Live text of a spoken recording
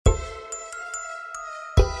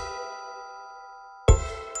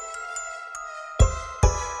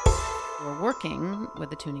working with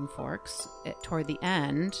the tuning forks, toward the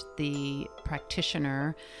end, the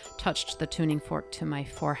practitioner touched the tuning fork to my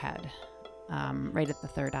forehead, right at the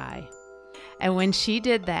third eye. And when she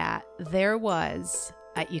did that, there was,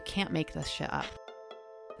 you can't make this shit up,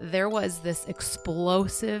 there was this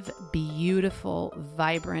explosive, beautiful,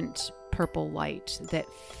 vibrant purple light that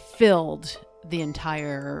filled the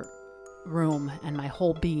entire room and my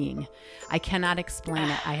whole being. I cannot explain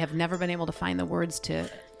it. I have never been able to find the words to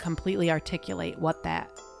completely articulate what that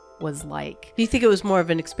was like. Do you think it was more of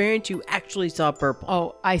an experience? You actually saw purple?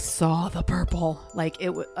 Oh, I saw the purple. Like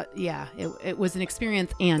it was an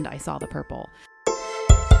experience, and I saw the purple.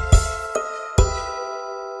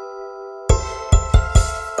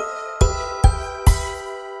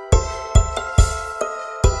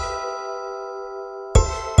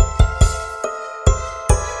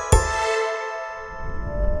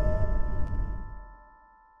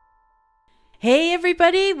 Hey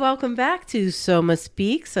everybody, welcome back to Soma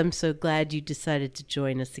Speaks. I'm so glad you decided to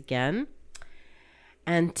join us again.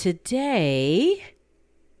 And today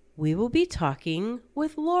we will be talking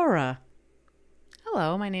with Laura.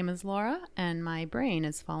 Hello, my name is Laura, and my brain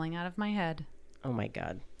is falling out of my head. Oh my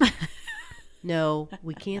God. No,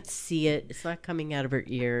 we can't see it. It's not coming out of her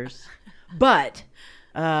ears. But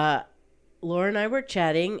Laura and I were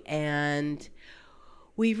chatting, and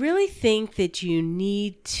we really think that you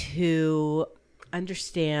need to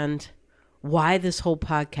understand why this whole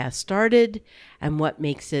podcast started and what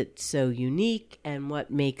makes it so unique and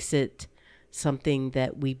what makes it something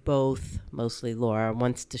that we both, mostly Laura,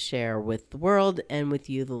 wants to share with the world and with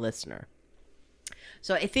you, the listener.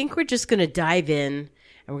 So I think we're just going to dive in,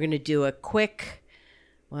 and we're going to do a quick,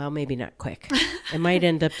 well, maybe not quick. It might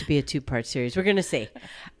end up to be a two-part series. We're going to see.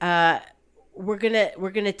 We're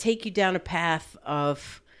gonna take you down a path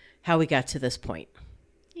of how we got to this point.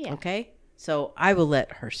 Yeah. Okay? So I will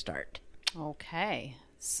let her start. Okay.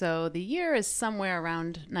 So the year is somewhere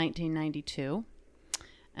around 1992,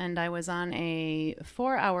 and I was on a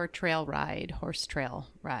 4-hour horse trail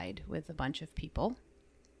ride with a bunch of people,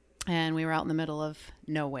 and we were out in the middle of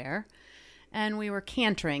nowhere, and we were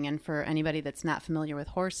cantering. And for anybody that's not familiar with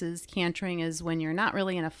horses, cantering is when you're not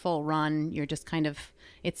really in a full run, you're just kind of,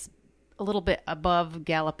 it's a little bit above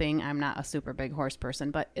galloping. I'm not a super big horse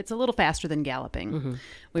person, but it's a little faster than galloping. Mm-hmm.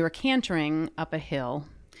 We were cantering up a hill,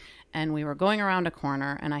 and we were going around a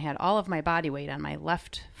corner, and I had all of my body weight on my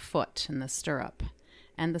left foot in the stirrup,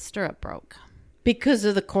 and the stirrup broke. Because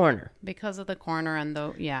of the corner. Because of the corner, and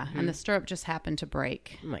and the stirrup just happened to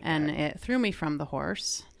break. Oh my God. And it threw me from the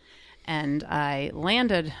horse, and I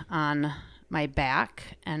landed on my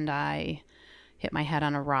back, and I hit my head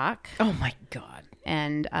on a rock. Oh my God.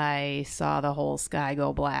 And I saw the whole sky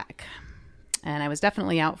go black. And I was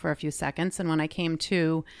definitely out for a few seconds. And when I came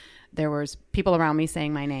to, there was people around me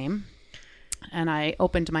saying my name. And I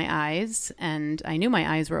opened my eyes, and I knew my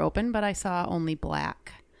eyes were open, but I saw only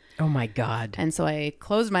black. Oh my God. And so I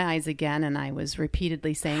closed my eyes again, and I was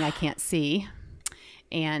repeatedly saying, I can't see.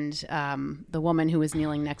 And the woman who was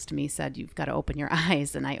kneeling next to me said, you've got to open your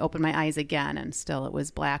eyes. And I opened my eyes again, and still it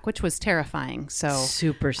was black, which was terrifying. So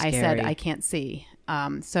super scary. I said, I can't see.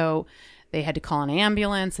 So they had to call an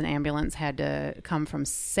ambulance. An ambulance had to come from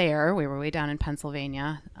Sayre. We were way down in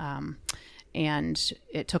Pennsylvania. And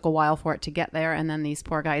it took a while for it to get there. And then these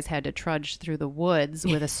poor guys had to trudge through the woods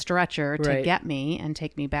with a stretcher to get me and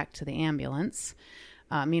take me back to the ambulance.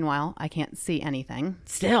 Meanwhile, I can't see anything.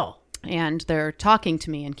 Still. And they're talking to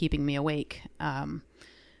me and keeping me awake.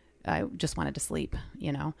 I just wanted to sleep,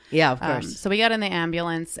 Yeah, of course. So we got in the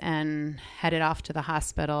ambulance and headed off to the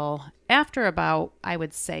hospital. After about, I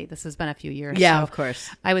would say, this has been a few years. Yeah, so of course.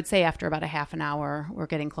 I would say after about a half an hour, we're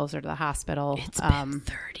getting closer to the hospital. It's been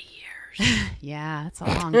 30 years. Yeah, it's a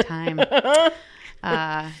long time.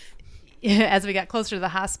 As we got closer to the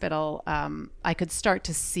hospital, I could start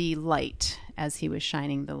to see light as he was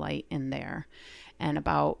shining the light in there. And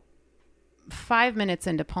about 5 minutes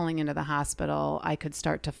into pulling into the hospital, I could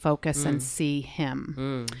start to focus and see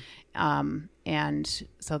him. And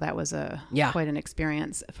so that was quite an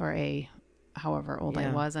experience for however old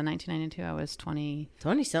I was in 1992. I was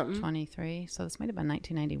 20-something. 23. So this might have been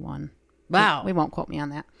 1991. Wow. We won't quote me on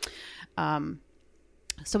that.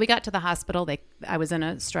 So we got to the hospital. I was in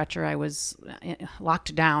a stretcher. I was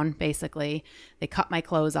locked down, basically. They cut my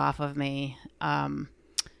clothes off of me.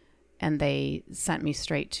 And they sent me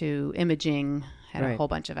straight to imaging, had a whole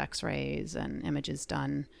bunch of x-rays and images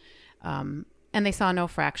done. And they saw no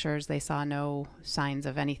fractures. They saw no signs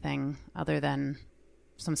of anything other than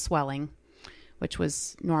some swelling, which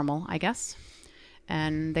was normal, I guess.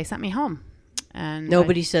 And they sent me home. And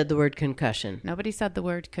nobody said the word concussion. Nobody said the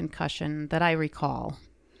word concussion that I recall.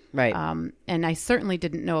 Right. And I certainly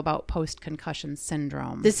didn't know about post-concussion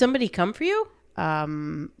syndrome. Did somebody come for you?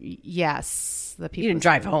 Yes, the people. You didn't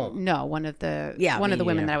drive home. No, one of the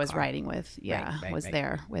women that I was riding with, was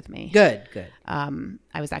there with me. Good.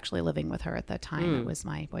 I was actually living with her at the time. It was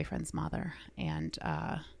my boyfriend's mother, and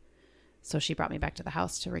so she brought me back to the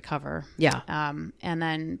house to recover. Yeah. And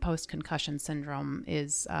then post-concussion syndrome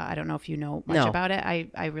is, I don't know if you know much about it.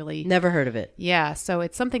 I really... Never heard of it. Yeah. So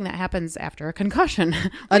it's something that happens after a concussion.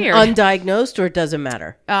 Weird. Undiagnosed, or it doesn't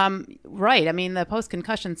matter? Right. I mean, the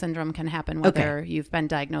post-concussion syndrome can happen whether you've been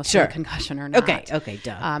diagnosed with a concussion or not. Okay.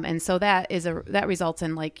 Duh. And so that results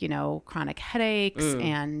in, like, chronic headaches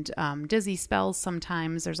and dizzy spells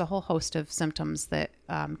sometimes. There's a whole host of symptoms that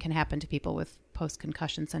can happen to people with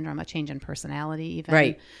post-concussion syndrome, a change in personality even.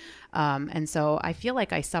 Right. And so I feel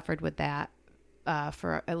like I suffered with that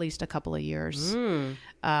for at least a couple of years. And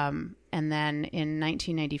then in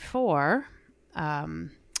 1994,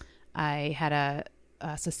 I had a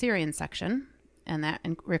cesarean section, and that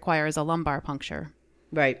requires a lumbar puncture.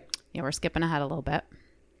 Right. Yeah, we're skipping ahead a little bit.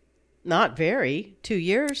 Not very. 2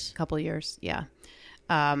 years. A couple of years, yeah.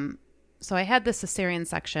 So I had the cesarean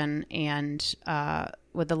section and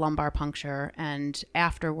with the lumbar puncture, and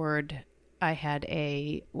afterward I had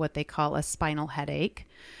what they call a spinal headache,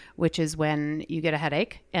 which is when you get a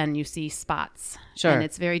headache and you see spots. Sure. And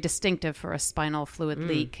it's very distinctive for a spinal fluid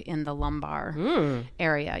leak in the lumbar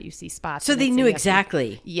area. You see spots. So they knew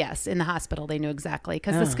exactly. Yes, in the hospital they knew exactly,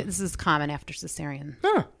 because this is common after cesarean.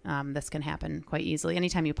 This can happen quite easily.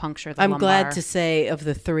 Anytime you puncture the lumbar. I'm glad to say of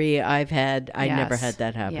the 3 I've had, I never had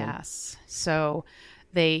that happen. Yes. So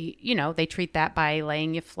they treat that by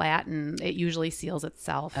laying you flat, and it usually seals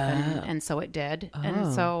itself. And so it did.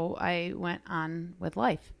 And so I went on with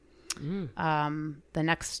life. The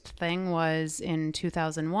next thing was in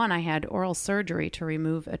 2001, I had oral surgery to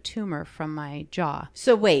remove a tumor from my jaw.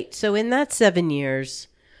 So wait, so in that 7 years,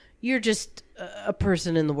 you're just a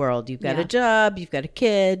person in the world. You've got a job, you've got a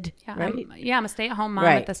kid, right? I'm a stay-at-home mom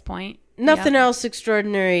at this point. Nothing else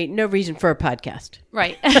extraordinary. No reason for a podcast.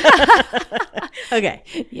 Right. Okay.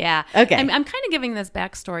 Yeah. Okay. I'm kind of giving this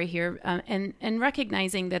backstory here, and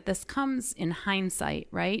recognizing that this comes in hindsight,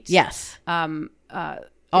 right? Yes.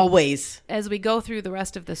 Always. As we go through the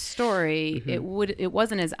rest of the story, it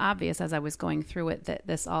wasn't as obvious as I was going through it that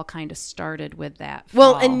this all kind of started with that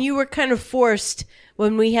fall. Well, and you were kind of forced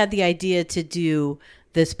when we had the idea to do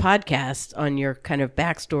this podcast on your kind of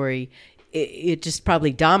backstory. It just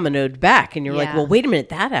probably dominoed back, and you're like, well, wait a minute,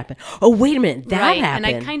 that happened. Oh, wait a minute, that happened.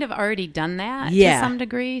 And I kind of already done that to some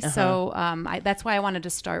degree. So that's why I wanted to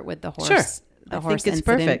start with the horse. Sure. The I horse think it's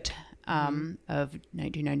incident, perfect. Of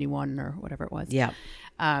 1991 or whatever it was. Yeah.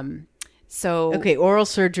 So okay, oral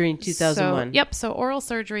surgery in 2001. So oral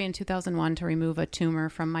surgery in 2001 to remove a tumor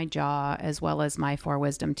from my jaw, as well as my 4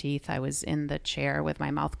 wisdom teeth. I was in the chair with my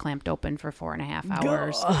mouth clamped open for 4.5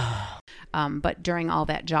 hours. But during all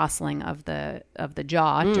that jostling of the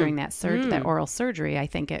jaw during that oral surgery, I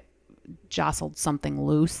think it jostled something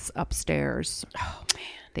loose upstairs. Oh man,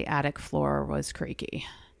 the attic floor was creaky.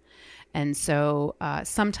 And so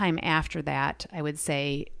sometime after that, I would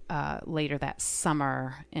say later that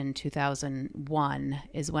summer in 2001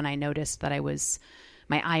 is when I noticed that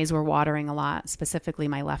my eyes were watering a lot, specifically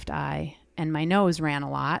my left eye, and my nose ran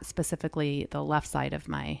a lot, specifically the left side of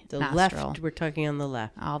my nostril. Left, we're talking on the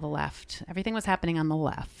left. All the left. Everything was happening on the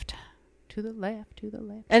left. To the left, to the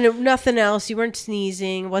left. And nothing else? You weren't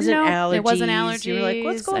sneezing? Wasn't allergies? It wasn't allergies. You were like,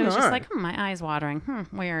 what's going on? I was just like, my eye's watering.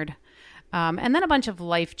 Weird. And then a bunch of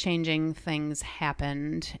life-changing things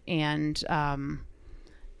happened, and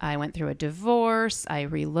I went through a divorce, I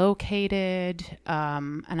relocated,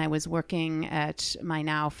 and I was working at my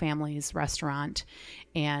now family's restaurant,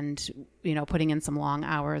 and, putting in some long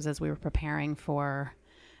hours as we were preparing for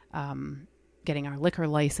getting our liquor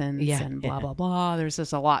license and blah, blah, blah. There's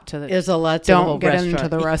just a lot to it. There's a lot to Don't the whole get restaurant. into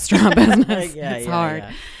the restaurant business. It's hard.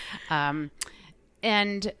 Yeah.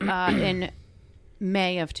 And in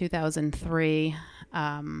May of 2003,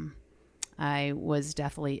 I was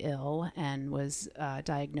deathly ill and was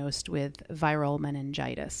diagnosed with viral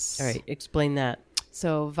meningitis. All right, explain that.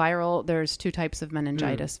 So there's 2 types of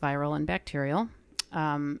meningitis, viral and bacterial.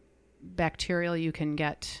 Bacterial you can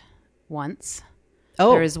get once.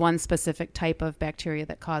 Oh. There is one specific type of bacteria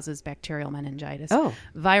that causes bacterial meningitis. Oh.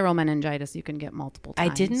 Viral meningitis you can get multiple times.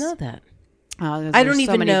 I didn't know that. I don't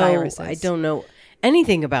even know. Viruses. I don't know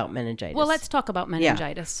anything about meningitis. Well, let's talk about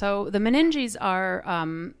meningitis. Yeah. So the meninges are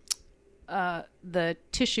the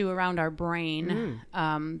tissue around our brain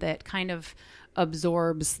that kind of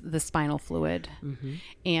absorbs the spinal fluid. Mm-hmm.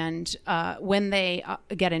 And when they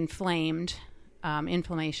get inflamed,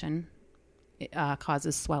 inflammation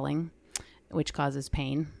causes swelling, which causes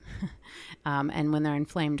pain. And when they're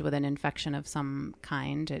inflamed with an infection of some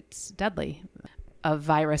kind, it's deadly. A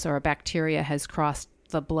virus or a bacteria has crossed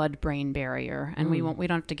the blood-brain barrier, and we don't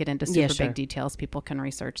have to get into super big details. People can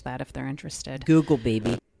research that if they're interested. Google,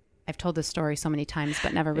 baby. I've told this story so many times,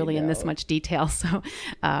 but never really in this much detail. So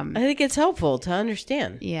I think it's helpful to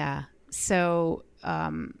understand. Yeah. So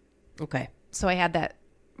okay. So I had that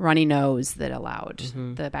runny nose that allowed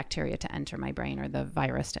the bacteria to enter my brain, or the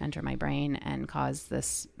virus to enter my brain and cause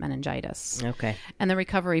this meningitis. Okay. And the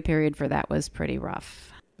recovery period for that was pretty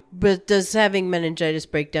rough. But does having meningitis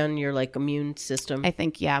break down your immune system? I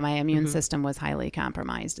think, yeah, my immune system was highly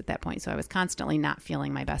compromised at that point. So I was constantly not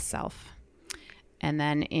feeling my best self. And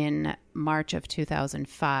then in March of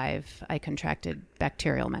 2005, I contracted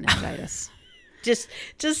bacterial meningitis.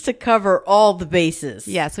 Just to cover all the bases.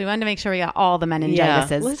 Yeah, so we wanted to make sure we got all the meningitises.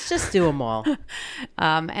 Yeah, let's just do them all.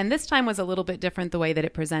 And this time was a little bit different the way that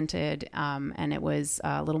it presented, and it was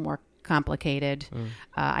a little more complicated.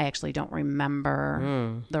 I actually don't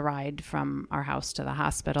remember the ride from our house to the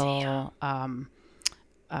hospital.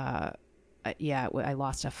 I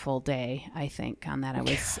lost a full day, I think, on that. I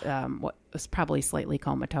was probably slightly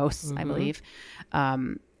comatose, I believe.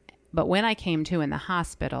 But when I came to in the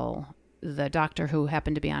hospital, the doctor who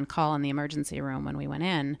happened to be on call in the emergency room when we went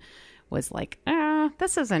in was like,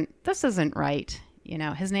 this isn't right. You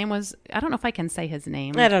know, his name was, I don't know if I can say his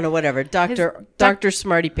name. I don't know, whatever. Dr.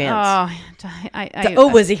 Smarty Pants.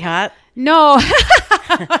 Was he hot? No.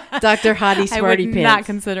 Dr. Hottie Smarty I would Pants. not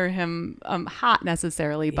consider him hot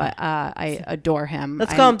necessarily, but I adore him.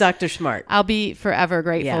 Let's call him Dr. Smart. I'll be forever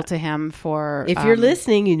grateful to him for... If you're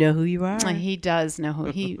listening, you know who you are. He does know who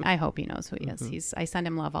he... I hope he knows who he is. I send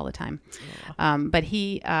him love all the time. But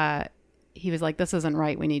he was like, this isn't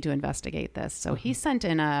right. We need to investigate this. So he sent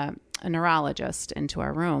in a neurologist into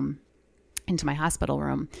our room, into my hospital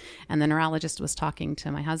room. And the neurologist was talking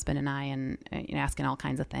to my husband and I and asking all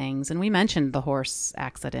kinds of things. And we mentioned the horse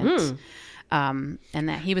accident. And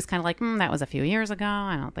that he was kind of like, that was a few years ago.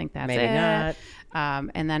 I don't think that's Maybe it. not.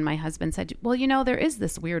 And then my husband said, well, there is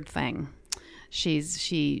this weird thing.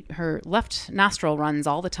 Her left nostril runs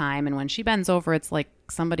all the time, and when she bends over, it's like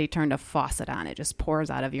somebody turned a faucet on. It just pours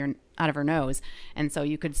out of her nose, and so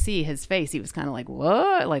you could see his face. He was kind of like,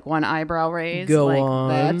 "What?" Like one eyebrow raised. Go like, on.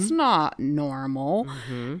 That's not normal.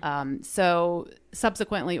 So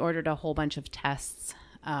subsequently ordered a whole bunch of tests.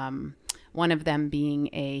 One of them being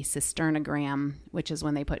a cisternogram, which is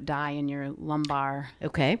when they put dye in your lumbar.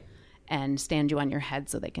 Okay. And stand you on your head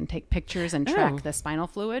so they can take pictures and track the spinal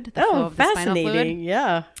fluid, the flow of the spinal fluid. Fascinating,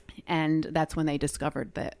 yeah. And that's when they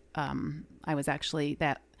discovered that I was actually,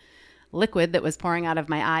 that liquid that was pouring out of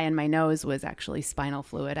my eye and my nose was actually spinal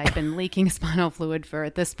fluid. I've been leaking spinal fluid for,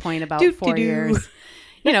 at this point, about 4 years.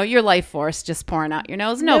 Your life force just pouring out your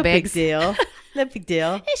nose. No big deal. No big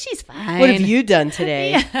deal. She's fine. What have you done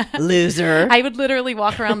today, loser? I would literally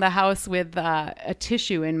walk around the house with a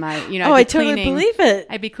tissue in my, I totally believe it.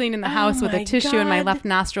 I'd be cleaning the house with a tissue in my left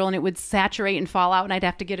nostril, and it would saturate and fall out, and I'd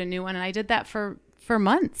have to get a new one. And I did that for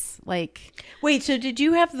months. Wait, so did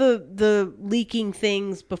you have the leaking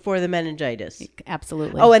things before the meningitis?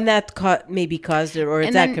 Absolutely. Oh, and that maybe caused it, or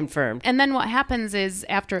is that confirmed? And then what happens is,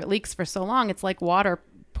 after it leaks for so long, it's like water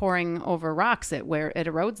pouring over rocks, where it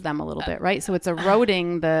erodes them a little bit, right? So it's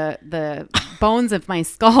eroding the bones of my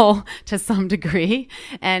skull to some degree,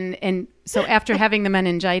 and so after having the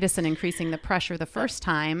meningitis and increasing the pressure the first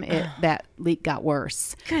time, that leak got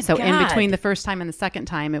worse. Good so God. In between the first time and the second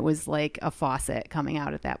time, it was like a faucet coming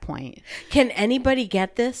out at that point. Can anybody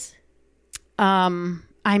get this?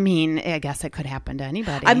 I mean, I guess it could happen to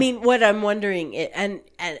anybody. I mean, what I'm wondering, and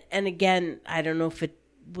again, I don't know if it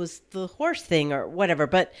was the horse thing or whatever,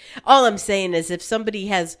 but all I'm saying is, if somebody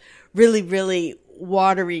has really, really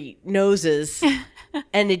watery noses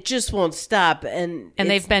and it just won't stop, and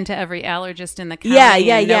they've been to every allergist in the county,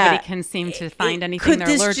 nobody can seem to find anything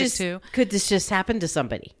they're allergic to. Could this just happen to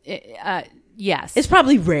somebody? Yes. It's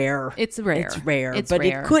probably rare. It's rare.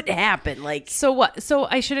 It could happen. So what? So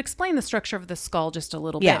I should explain the structure of the skull just a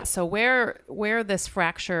little bit. So where this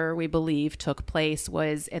fracture, we believe, took place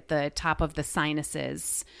was at the top of the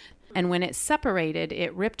sinuses. And when it separated,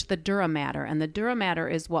 it ripped the dura mater, and the dura mater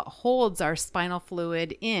is what holds our spinal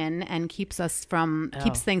fluid in and keeps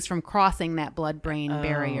things from crossing that blood-brain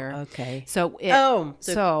barrier. Okay. So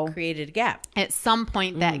it created a gap. At some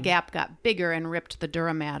point, that gap got bigger and ripped the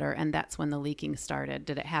dura mater, and that's when the leaking started.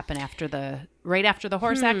 Did it happen right after the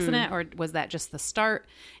horse accident, or was that just the start?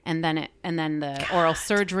 And then the oral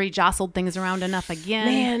surgery jostled things around enough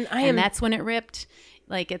again, and that's when it ripped.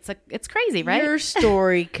 It's crazy, right? Your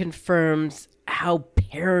story confirms how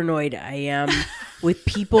paranoid I am with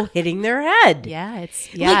people hitting their head. Yeah,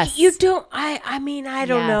 it's Like, you don't, I mean, I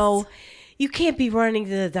don't Yes. know. You can't be running to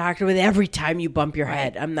the doctor with every time you bump your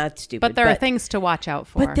head. I'm not stupid. But there are things to watch out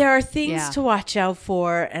for. But there are things Yeah. to watch out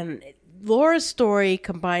for. And Laura's story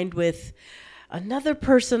combined with another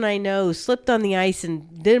person I know who slipped on the ice and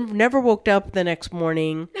never woke up the next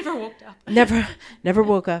morning. Never woke up. Never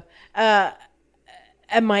woke up.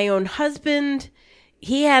 And my own husband,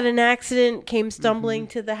 he had an accident, came stumbling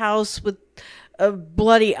to the house with a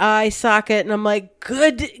bloody eye socket. And I'm like,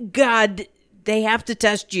 good God, they have to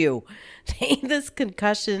test you. This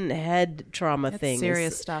concussion head trauma thing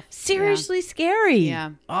serious is stuff. seriously scary.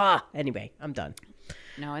 Yeah. Anyway, I'm done.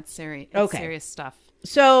 No, it's serious. It's Okay. serious stuff.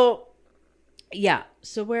 So, yeah.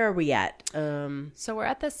 So where are we at? So we're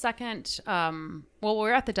at the second.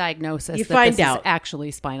 We're at the diagnosis. You that find this out. is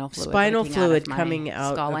actually spinal fluid. Spinal leaking out of fluid my coming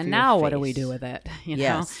out skull. of And your now what do we face. do with it? You know?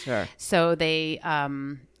 Yes, sure. So they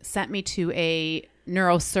sent me to a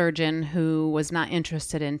neurosurgeon who was not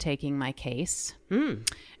interested in taking my case.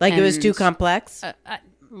 Like it was And- too complex?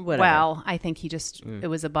 Whatever. Well, I think he just it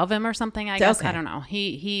was above him or something. I guess Okay. I don't know.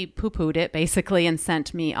 He poo-pooed it basically and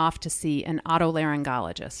sent me off to see an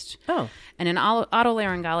otolaryngologist. Oh. And an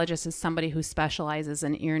otolaryngologist is somebody who specializes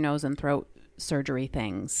in ear, nose, and throat surgery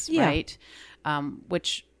things, Yeah. right?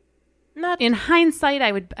 Which, Not in hindsight,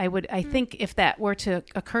 I think if that were to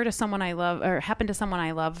occur to someone I love or happen to someone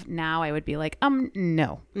I love now, I would be like,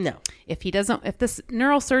 no. no. If this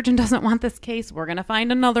neurosurgeon doesn't want this case, we're going to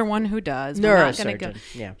find another one who does. We're not gonna Neurosurgeon,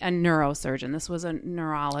 yeah. A neurosurgeon. This was a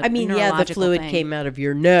neurologist. I mean, yeah, the fluid came out of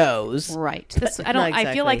your nose. Right. This, I not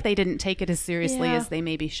feel like exactly. they didn't take it as seriously Yeah. as they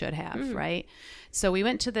maybe should have. Right. So we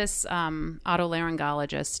went to this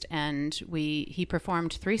otolaryngologist, and he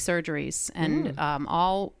performed 3 surgeries, and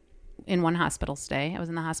all in one hospital stay. I was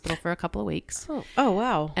in the hospital for a couple of weeks. Oh,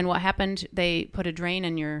 wow. And what happened, they put a drain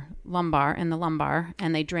in the lumbar,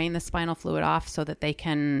 and they drain the spinal fluid off so that they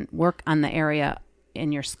can work on the area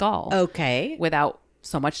in your skull Okay. without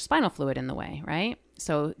so much spinal fluid in the way, right?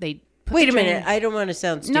 So they put Wait the a drain- minute. I don't want to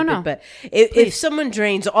sound stupid, no. but if someone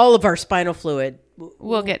drains all of our spinal fluid,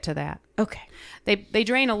 We'll get to that. okay. They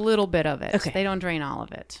drain a little bit of it. Okay. They don't drain all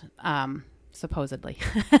of it. Supposedly.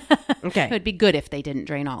 Okay. It would be good if they didn't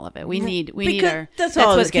drain all of it. We need Because our that's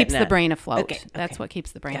all I was what keeps getting the at. brain afloat. Okay, That's okay. what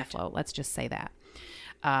keeps the brain Gotcha. afloat. Let's just say that.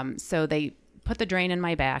 So they put the drain in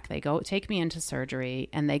my back. They take me into surgery,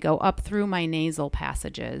 and they go up through my nasal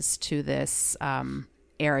passages to this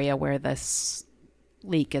area where this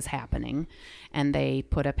leak is happening, and they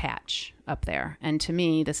put a patch up there. And to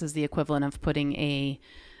me, this is the equivalent of putting a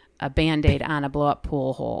Band-Aid on a blow-up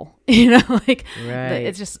pool hole. Like Right.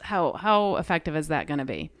 it's just how effective is that going to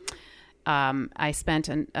be? I spent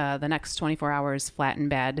the next 24 hours flat in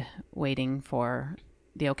bed waiting for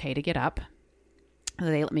the okay to get up.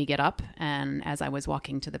 They let me get up, and as I was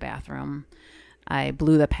walking to the bathroom, I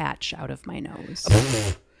blew the patch out of my nose.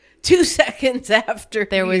 2 seconds after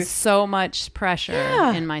There you- was so much pressure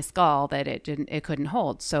Yeah. in my skull that it couldn't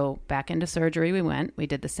hold. So back into surgery we went. We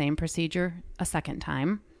did the same procedure a second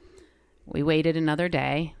time. We waited another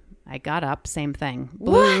day. I got up, same thing.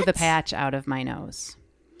 Blew What? the patch out of my nose.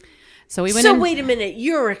 So we went So in. wait a minute.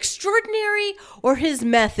 You're extraordinary, or his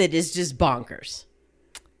method is just bonkers?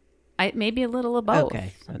 Maybe a little of both.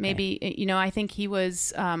 Okay. Maybe, I think he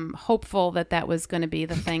was hopeful that was going to be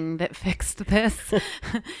the thing that fixed this.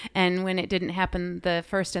 And when it didn't happen the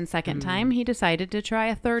first and second time, he decided to try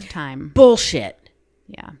a third time. Bullshit.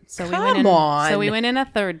 Yeah. So Come we went in. on. So we went in a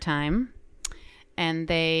third time, and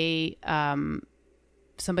they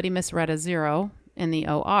somebody misread a 0 in the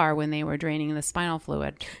OR when they were draining the spinal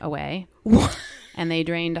fluid away. What? And they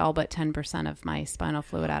drained all but 10% of my spinal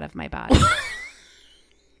fluid out of my body.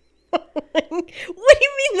 What do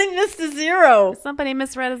you mean they missed a 0? Somebody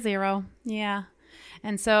misread a 0. Yeah.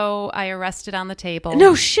 And so I arrested on the table.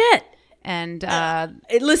 No shit. And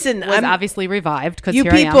Listen, was I'm obviously revived because you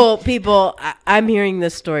here I am. people. I'm hearing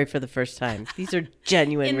this story for the first time. These are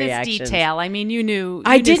genuine In reactions. this detail. I mean, you knew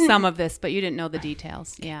I didn't- some of this, but you didn't know the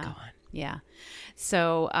details. Yeah. Go on. Yeah.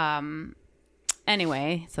 So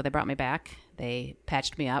anyway, so they brought me back. They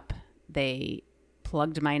patched me up. They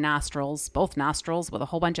plugged my nostrils, both nostrils, with a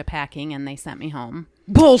whole bunch of packing, and they sent me home.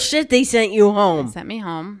 Bullshit. They sent you home. Sent me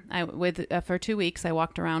home. For 2 weeks, I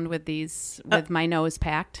walked around with with my nose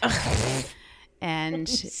packed. And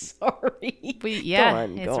Sorry.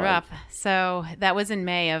 it's rough. So that was in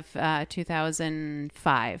May of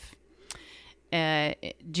 2005.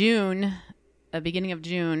 Beginning of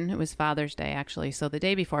June, it was Father's Day actually. So the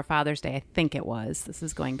day before Father's Day, I think it was. This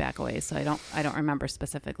is going back a ways, so I don't remember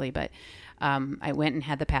specifically. But I went and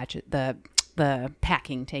had the the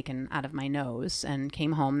packing taken out of my nose, and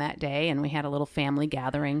came home that day, and we had a little family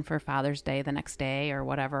gathering for Father's Day the next day or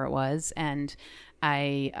whatever it was. And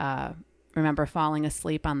I remember falling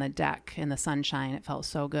asleep on the deck in the sunshine. It felt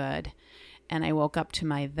so good. And I woke up to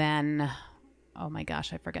my then, oh my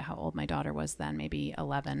gosh, I forget how old my daughter was then, maybe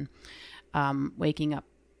 11, waking up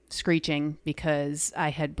screeching because I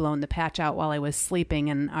had blown the patch out while I was sleeping,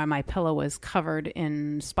 and my pillow was covered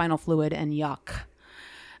in spinal fluid and yuck.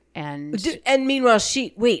 And meanwhile,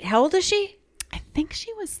 how old is she? I think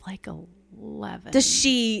she was like 11. Does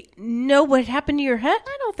she know what happened to your head?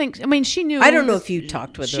 I don't think, I mean, she knew. I don't know if you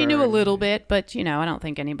talked with her. She knew a little bit, but, I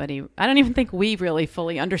don't even think we really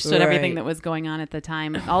fully understood everything that was going on at the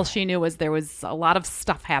time. All she knew was there was a lot of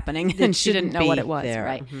stuff happening, and she didn't know what it was,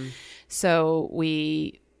 right? Mm-hmm. So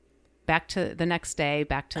back to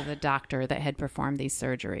the doctor that had performed these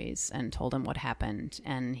surgeries and told him what happened.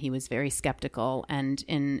 And he was very skeptical and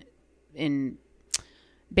in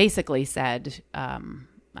basically said,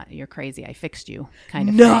 you're crazy. I fixed you kind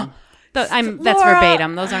of thing. That's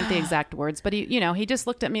verbatim. Those aren't the exact words, but he just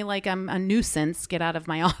looked at me like I'm a nuisance. Get out of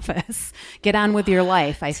my office. Get on with your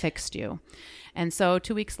life. I fixed you. And so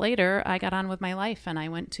 2 weeks later, I got on with my life, and I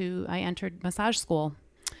entered massage school,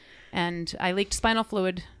 and I leaked spinal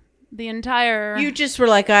fluid the entire You just were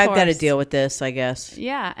like, I've got to course. deal with this, I guess.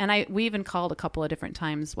 Yeah, and we even called a couple of different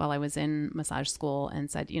times while I was in massage school and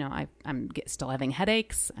said, I'm still having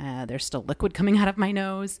headaches. There's still liquid coming out of my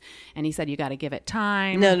nose. And he said, you got to give it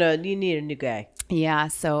time. No, you need a new guy. Yeah,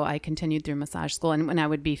 so I continued through massage school. And when I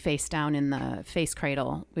would be face down in the face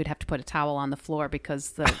cradle, we'd have to put a towel on the floor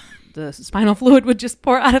because the spinal fluid would just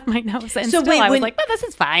pour out of my nose. And I was like, this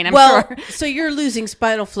is fine, I'm sure. So you're losing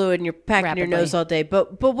spinal fluid and you're packing your nose all day.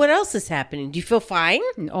 But what else is happening? Do you feel fine?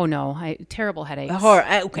 Oh, no. Terrible headaches.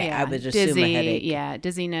 Okay, Yeah, I would assume a headache. Yeah,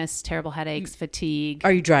 dizziness, terrible headaches, fatigue.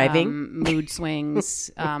 Are you driving? Mood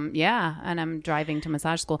swings. Yeah, and I'm driving to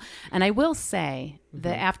massage school. And I will say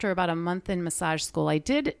that after about a month in massage school, I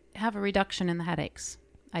did have a reduction in the headaches.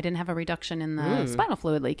 I didn't have a reduction in the spinal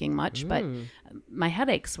fluid leaking much, but my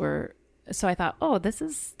headaches were. So I thought, this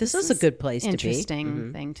is a good place to be.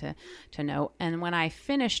 Interesting thing to know. And when I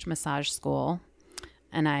finished massage school,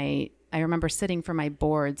 and I remember sitting for my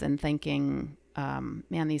boards and thinking, man,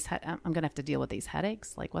 I'm going to have to deal with these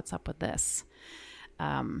headaches. Like, what's up with this?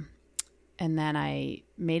 And then I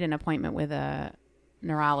made an appointment with a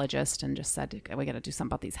neurologist and just said, we got to do something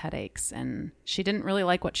about these headaches. And she didn't really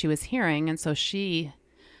like what she was hearing. And so she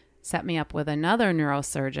set me up with another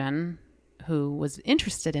neurosurgeon who was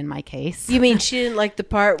interested in my case. You mean she didn't like the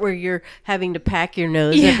part where you're having to pack your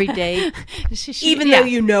nose every day? Even though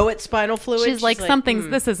you know it's spinal fluid? She's like,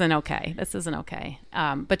 this isn't okay. This isn't okay.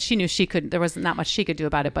 But she knew there was not much she could do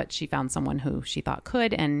about it, but she found someone who she thought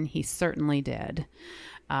could, and he certainly did.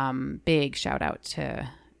 Big shout out to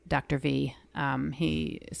Dr. V.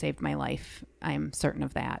 He saved my life. I'm certain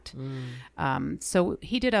of that. So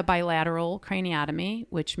he did a bilateral craniotomy,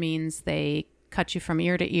 which means they cut you from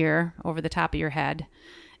ear to ear over the top of your head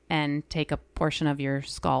and take a portion of your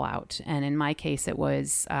skull out. And in my case, it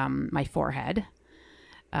was my forehead.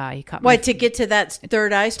 He cut to get to that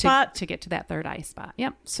third eye spot? To get to that third eye spot.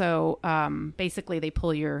 Yep. So basically, they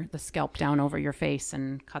pull the scalp down over your face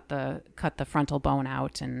and cut the frontal bone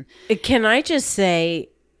out. And can I just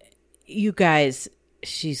say, you guys,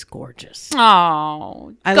 she's gorgeous. Oh,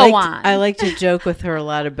 on. I like to joke with her a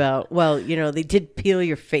lot about, they did peel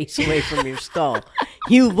your face away from your skull.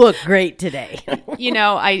 You look great today.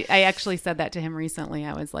 I actually said that to him recently.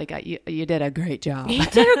 I was like, you did a great job. You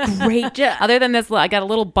did a great job. Other than this, I got a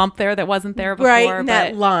little bump there that wasn't there before. Right, in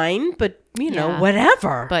that line, but,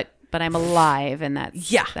 whatever. But I'm alive, and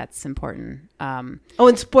that's important. And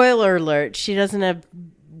spoiler alert, she doesn't have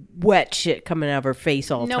wet shit coming out of her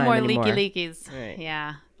face all the time anymore. No more leakies. Right.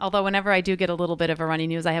 Yeah. Although whenever I do get a little bit of a runny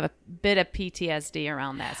nose, I have a bit of PTSD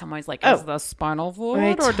around that. So I'm always like, is the spinal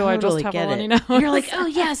fluid or do I just have a runny nose? You're like, oh,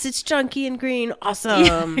 yes, it's chunky and green. Awesome.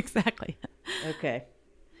 Yeah, exactly. Okay.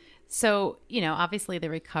 So, obviously the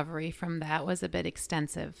recovery from that was a bit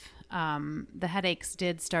extensive. The headaches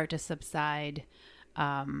did start to subside,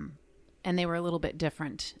 and they were a little bit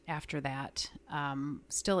different after that.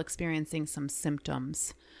 Still experiencing some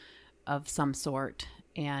symptoms of some sort.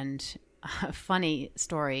 And a funny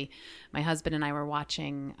story, my husband and I were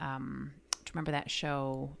watching, do you remember that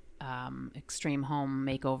show, Extreme Home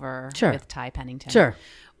Makeover with Ty Pennington? Sure.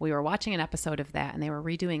 We were watching an episode of that, and they were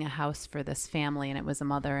redoing a house for this family, and it was a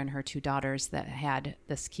mother and her two daughters that had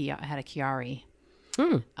a Chiari.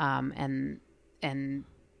 And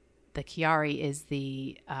the Chiari is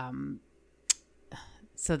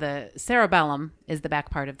so the cerebellum is the back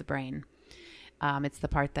part of the brain. It's the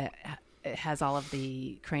part that it has all of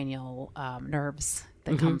the cranial nerves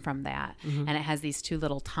that come from that. And it has these two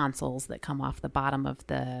little tonsils that come off the bottom of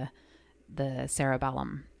the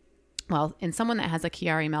cerebellum. Well, in someone that has a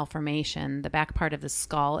Chiari malformation, the back part of the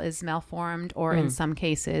skull is malformed, or in some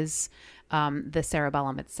cases, the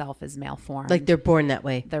cerebellum itself is malformed. Like they're born that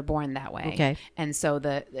way. They're born that way. Okay. And so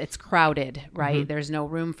it's crowded, right? There's no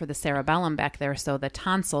room for the cerebellum back there. So the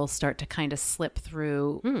tonsils start to kind of slip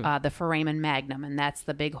through the foramen magnum. And that's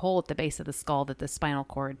the big hole at the base of the skull that the spinal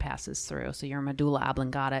cord passes through. So your medulla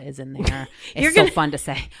oblongata is in there. It's so fun to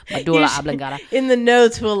say, medulla oblongata. In the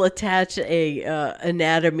notes, we'll attach a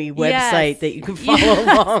anatomy website that you can follow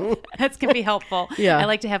along. That's going to be helpful. Yeah. I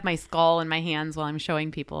like to have my skull in my hands while I'm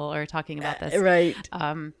showing people or talking about this. Right.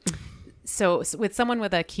 So with someone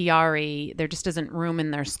with a Chiari, there just isn't room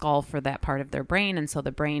in their skull for that part of their brain. And so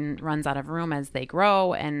the brain runs out of room as they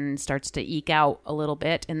grow and starts to eke out a little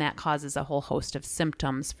bit. And that causes a whole host of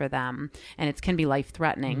symptoms for them. And it can be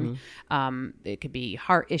life-threatening. It could be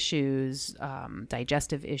heart issues,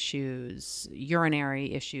 digestive issues,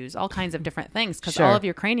 urinary issues, all kinds of different things. Because all of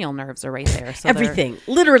your cranial nerves are right there. So everything.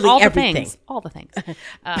 Literally all everything. The things, all the things.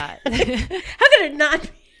 How could it not be?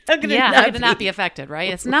 How could it not be affected,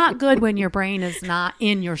 right? It's not good when your brain is not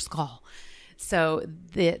in your skull. So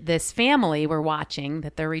this family we're watching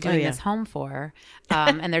that they're redoing this home for,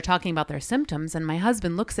 and they're talking about their symptoms, and my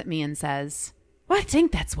husband looks at me and says, well, I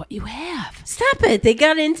think that's what you have. Stop it. They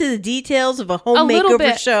got into the details of a home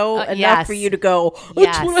makeover show enough for you to go,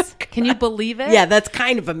 yes. Can you believe it? Yeah, that's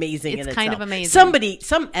kind of amazing. It's kind of amazing.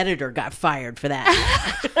 Some editor got fired for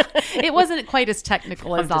that. It wasn't quite as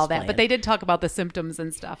technical as all that, but they did talk about the symptoms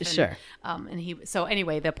and stuff. And, sure. So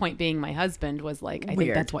anyway, the point being, my husband was like, I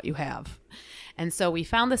think that's what you have. And so we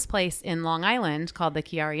found this place in Long Island called the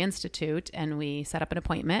Chiari Institute, and we set up an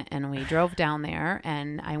appointment, and we drove down there,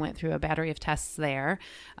 and I went through a battery of tests there,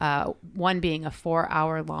 one being a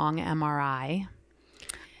 4-hour-long MRI.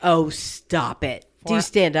 Oh, stop it. Do you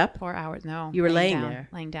stand up? 4 hours. No. You were laying there.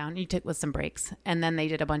 Laying down. You took with some breaks. And then they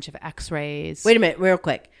did a bunch of x-rays. Wait a minute, real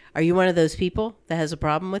quick. Are you one of those people that has a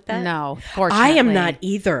problem with that? No, fortunately. I am not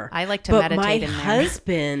either. I like to meditate in there. But my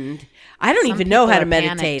husband, I don't even know how to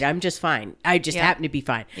meditate. I'm just fine. I just happen to be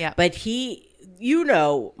fine. Yeah. But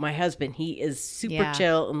my husband, he is super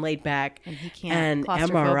chill and laid back. And he can't. And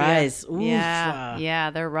MRIs. Oof,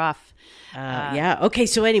 yeah, they're rough. Okay.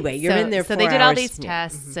 So anyway, you're in there. So they did all these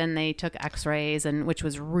tests and they took X-rays, and which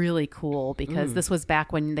was really cool because this was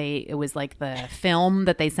back when it was like the film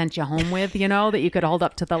that they sent you home with, that you could hold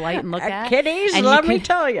up to the light and look at. Kiddies, let me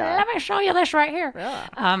tell you. Let me show you this right here.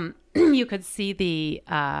 Yeah. You could see the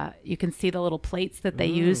little plates that they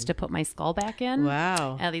used to put my skull back in.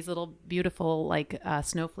 Wow. These little beautiful like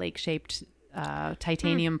snowflake shaped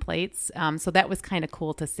titanium plates. So that was kind of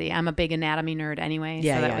cool to see. I'm a big anatomy nerd anyway.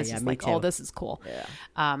 So that was just like, oh, this is cool.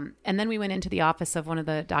 Yeah. And then we went into the office of one of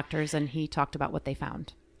the doctors and he talked about what they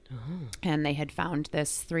found. And they had found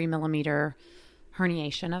this 3 millimeter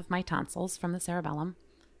herniation of my tonsils from the cerebellum.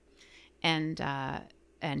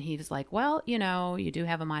 And he was like, well, you do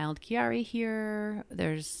have a mild Chiari here.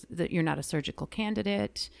 You're not a surgical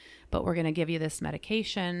candidate, but we're going to give you this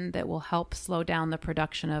medication that will help slow down the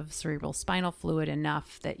production of cerebral spinal fluid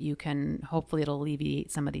enough that hopefully it'll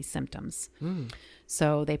alleviate some of these symptoms.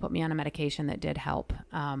 So they put me on a medication that did help.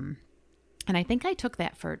 And I think I took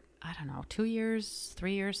that for, 2 years,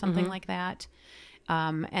 3 years, something like that.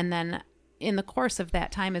 And then in the course of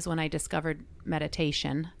that time is when I discovered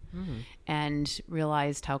meditation. And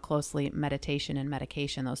realized how closely meditation and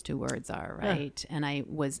medication, those two words are, right? And I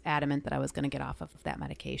was adamant that I was going to get off of that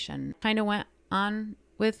medication. Kind of went on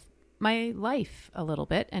with my life a little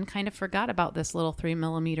bit and kind of forgot about this little 3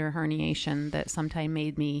 millimeter herniation that sometimes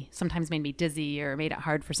made me dizzy or made it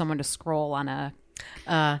hard for someone to scroll on a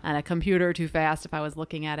computer too fast if I was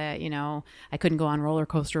looking at it. I couldn't go on roller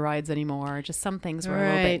coaster rides anymore. Just some things were a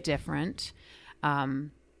little bit different.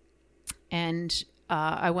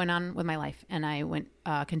 I went on with my life and I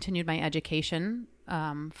continued my education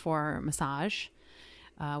for massage.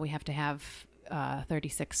 We have to have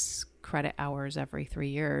 36 credit hours every 3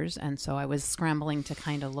 years. And so I was scrambling to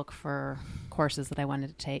kind of look for courses that I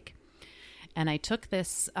wanted to take. And I took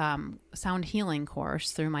this sound healing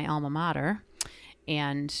course through my alma mater,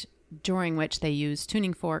 and during which they use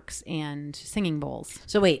tuning forks and singing bowls.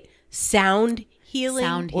 So wait, sound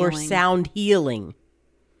healing or sound healing?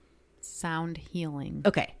 Sound healing.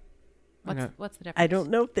 Okay. What's the difference? I don't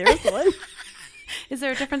know if there's one. Is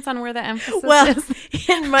there a difference on where the emphasis is?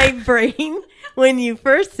 In my brain, when you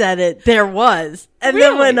first said it, there was. And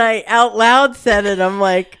then when I out loud said it, I'm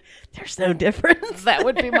like, There's no difference. That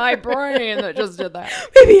would be my brain that just did that.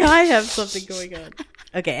 Maybe I have something going on.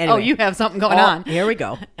 Okay. Anyway. Oh, you have something going on. Here we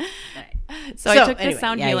go. So I took anyway, the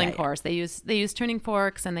sound yeah, healing yeah. course. They use tuning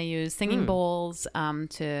forks and they use singing bowls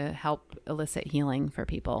to help elicit healing for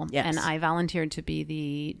people. Yes. And I volunteered to be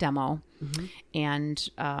the demo. And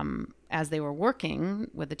as they were working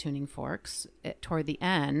with the tuning forks, toward the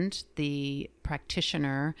end, the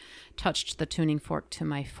practitioner touched the tuning fork to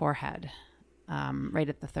my forehead, right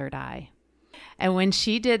at the third eye. And when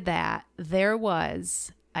she did that, there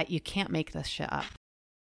was, you can't make this shit up.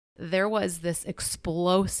 There was this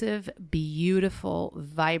explosive, beautiful,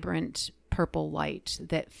 vibrant purple light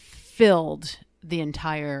that filled the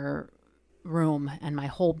entire room and my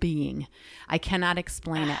whole being. I cannot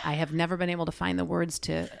explain it. I have never been able to find the words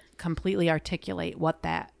to completely articulate what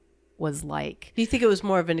that was like. Do you think it was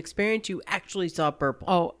more of an experience? You actually saw purple.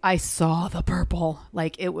 Oh, I saw the purple.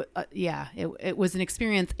 Like it was an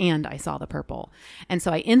experience, and I saw the purple. And so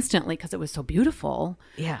I instantly, because it was so beautiful,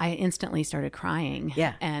 I instantly started crying.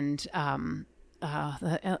 Yeah. And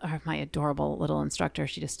my adorable little instructor,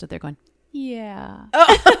 she just stood there going, yeah.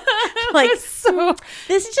 Like, So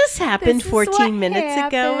this just happened this is 14 what minutes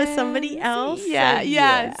ago with happens. somebody else. Yeah, So,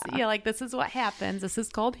 yes. Yeah, like this is what happens. This is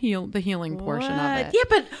called the healing portion of it.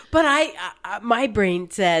 Yeah, but I my brain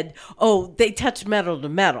said, oh, they touched metal to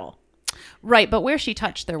metal. Right, but where she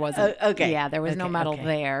touched, there wasn't. Okay. Yeah, there was no Okay, metal okay.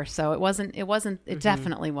 there, so it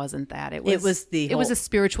definitely wasn't that. It was the it was whole- a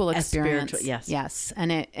spiritual experience. yes. yes,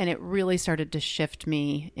 and it really started to shift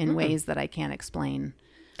me in ways that I can't explain.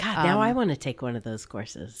 God, now I want to take one of those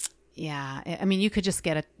courses. Yeah, I mean, you could just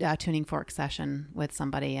get a tuning fork session with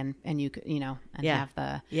somebody, and you could, and have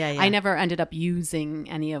the. Yeah. I never ended up using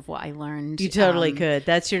any of what I learned. You totally could.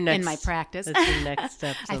 That's your next in my practice. That's your next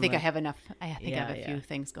step. I think I somewhere. have enough. I think I have a few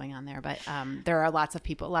things going on there, but there are lots of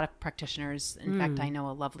people, a lot of practitioners. In fact, I know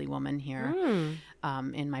a lovely woman here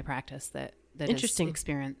in my practice that Interesting.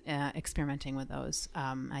 is experimenting with those.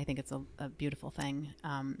 I think it's a beautiful thing.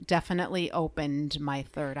 Definitely opened my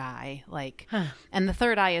third eye, and the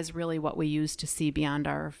third eye is really what we use to see beyond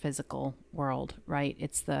our physical world, right?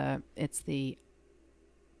 It's the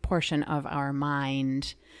portion of our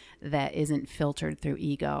mind that isn't filtered through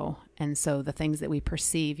ego. And so the things that we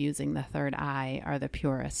perceive using the third eye are the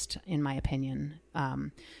purest, in my opinion.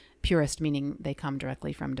 Purest meaning they come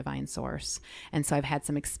directly from divine source. And so I've had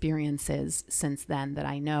some experiences since then that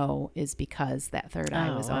I know is because that third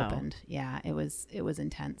eye was opened. Yeah, it was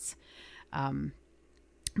intense.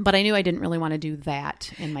 But I knew I didn't really want to do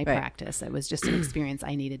that in my practice. It was just an experience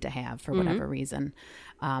I needed to have for whatever reason.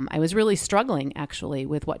 I was really struggling actually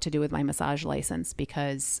with what to do with my massage license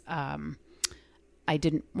because I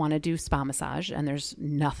didn't want to do spa massage, and there's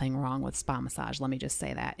nothing wrong with spa massage. Let me just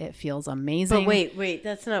say that. It feels amazing. But wait,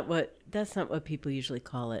 that's not what people usually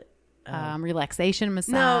call it. Relaxation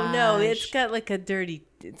massage. No, it's got like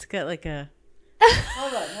a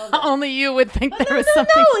Hold on. Only you would think there was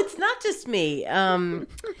something. No, it's not just me.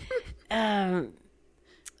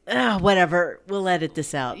 Whatever. We'll edit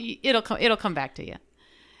this out. It'll come back to you.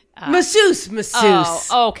 Masseuse.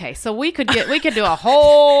 Oh, okay. So we could do a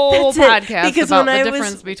whole That's it. podcast Because about when the I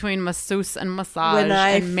difference was- between masseuse and massage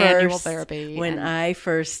and manual therapy. When I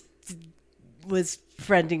first was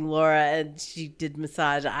friending Laura and she did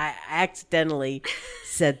massage, I accidentally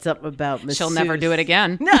said something about masseuse. She'll never do it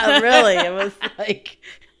again. No, really. It was like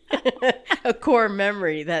a core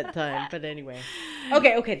memory that time. But anyway.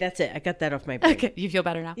 Okay, that's it. I got that off my brain. Okay, you feel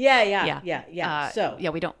better now? Yeah. So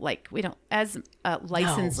we don't as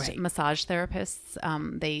licensed right. massage therapists,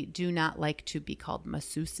 they do not like to be called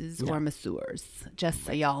masseuses or masseurs. Just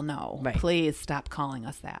so y'all know, Right. Please stop calling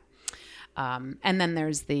us that. And then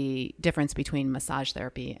there's the difference between massage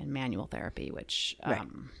therapy and manual therapy, which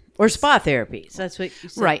or spa therapy. So that's what you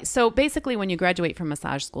said. right. So basically, when you graduate from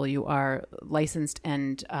massage school, you are licensed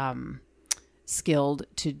and skilled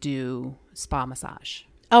to do spa massage.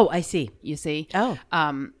 Oh, I see. You see? Oh.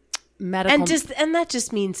 Medical And that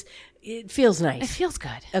just means it feels It nice. feels good.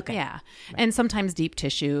 Okay. Yeah. And sometimes deep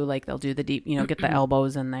tissue, like they'll do the deep, get the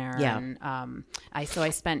elbows in there. Yeah. And I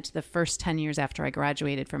spent the first 10 years after I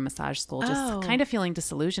graduated from massage school just kind of feeling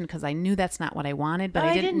disillusioned because I knew that's not what I wanted, but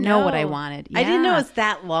I didn't know what I wanted. I didn't know Yeah. it was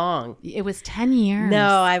that long. It was 10 years. No,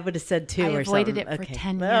 I would have said 2 I or avoided something. it for Okay.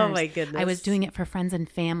 10 years. Oh my goodness. I was doing it for friends and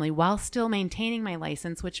family while still maintaining my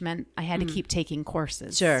license, which meant I had to keep taking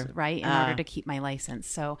courses. Sure. Right. In order to keep my license.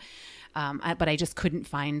 So, but I just couldn't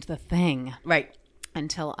find the thing. Right.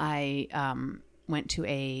 Until I went to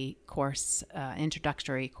a course,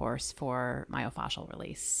 introductory course for myofascial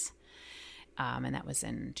release. And that was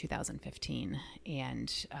in 2015.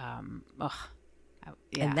 And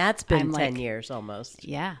Yeah. And that's been I'm 10 like, years almost.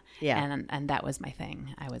 Yeah. Yeah. And that was my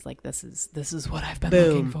thing. I was like, this is what I've been Boom.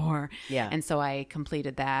 looking for. Yeah. And so I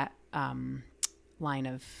completed that line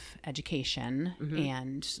of education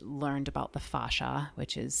and learned about the fascia,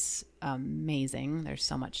 which is amazing. There's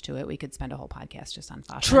so much to it. We could spend a whole podcast just on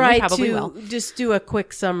fascia. Try We probably to will. just do a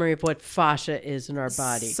quick summary of what fascia is in our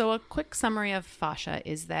body. So a quick summary of fascia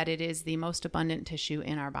is that it is the most abundant tissue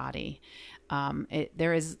in our body.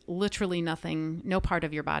 There is literally nothing, no part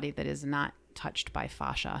of your body that is not touched by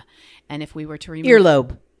fascia. And if we were to remove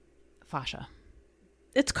Earlobe. fascia,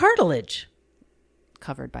 It's cartilage.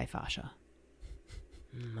 covered by fascia.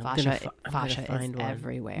 I'm Fascia gonna is find one.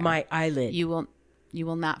 everywhere. My eyelid. You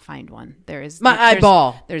will not find one. There's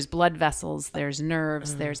eyeball. There's blood vessels. There's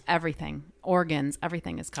nerves. There's everything. Organs.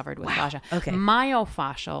 Everything is covered with fascia. Okay.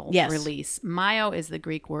 Myofascial Yes. release. Myo is the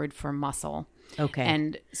Greek word for muscle. Okay.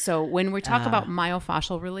 And so when we talk about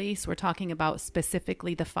myofascial release, we're talking about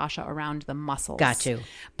specifically the fascia around the muscles. Got you.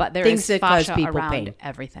 But there Things is that cause fascia people around pain.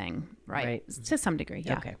 everything, right? Right. To some degree,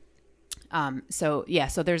 yeah. Okay. So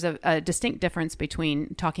there's a distinct difference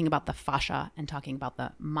between talking about the fascia and talking about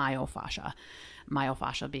the myofascia.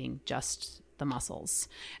 Myofascia being just the muscles.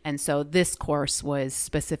 And so this course was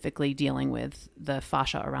specifically dealing with the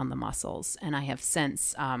fascia around the muscles. And I have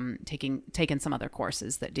since taken some other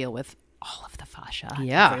courses that deal with all of the fascia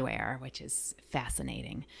everywhere, which is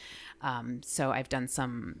fascinating. So I've done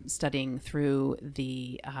some studying through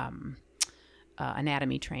the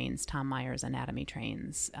anatomy trains, Tom Myers anatomy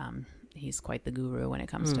trains. He's quite the guru when it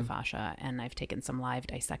comes to fascia. And I've taken some live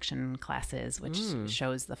dissection classes, which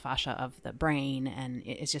shows the fascia of the brain. And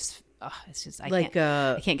it's just,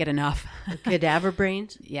 I can't get enough. Cadaver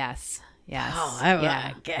brains. Yes.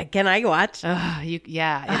 Oh, can I watch?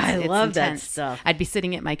 It's love that intense. stuff. I'd be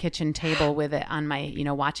sitting at my kitchen table with it on my,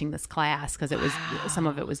 watching this class because it was some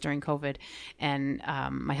of it was during COVID, and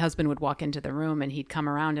my husband would walk into the room and he'd come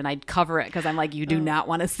around and I'd cover it because I'm like, you do not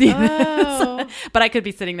want to see this, but I could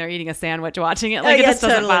be sitting there eating a sandwich watching it. Like it just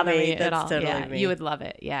doesn't bother me at all. Totally me. You would love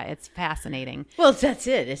it. Yeah, it's fascinating. Well, that's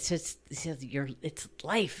it. It's just it's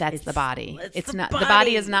life. That's the body. It's not the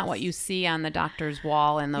body is not what you see on the doctor's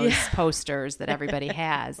wall and those posters that everybody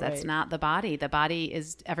has. That's Right. not the body. The body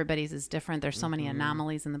is everybody's is different. There's so many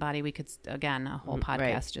anomalies in the body. We could again a whole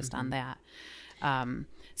podcast just on that.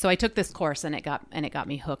 So I took this course and it got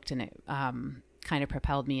me hooked, and it kind of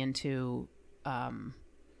propelled me into a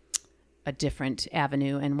different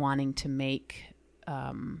avenue and wanting to make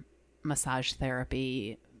massage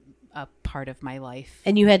therapy a part of my life.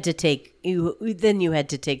 And you had to take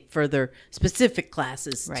further specific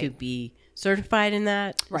classes to be certified in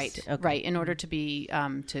that. Right. Okay. Right. In order to be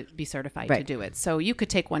certified to do it. So you could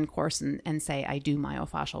take one course and say, I do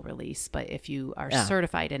myofascial release. But if you are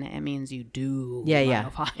certified in it, it means you do.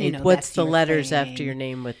 What's the letters after your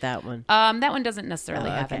name with that one? That one doesn't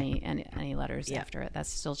necessarily have any letters after it. That's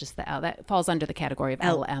still just the L. That falls under the category of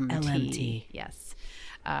LMT. LMT. Yes.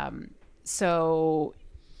 So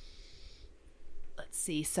let's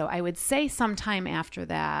see. So I would say sometime after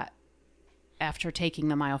that, after taking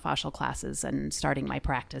the myofascial classes and starting my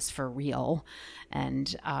practice for real,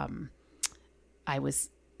 and I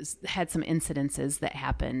had some incidences that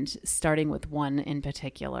happened, starting with one in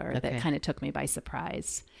particular that kind of took me by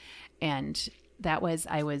surprise. And that was,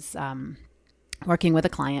 I was working with a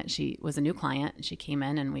client. She was a new client, and she came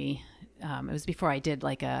in, and we it was before I did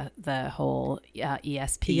like the whole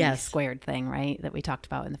ESP squared thing, right, that we talked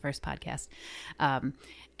about in the first podcast.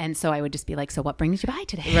 And so I would just be like, so what brings you by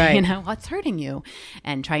today? Right. What's hurting you?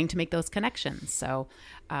 And trying to make those connections. So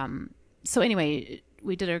anyway,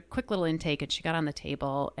 we did a quick little intake, and she got on the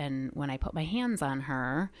table. And when I put my hands on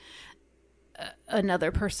her,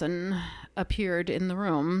 another person appeared in the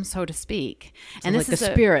room, so to speak. And this is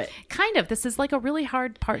a spirit. This is like a really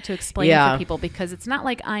hard part to explain for people, because it's not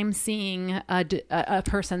like I'm seeing a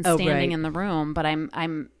person standing in the room, but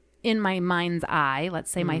I'm in my mind's eye,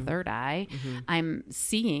 let's say my third eye, I'm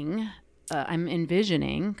seeing, I'm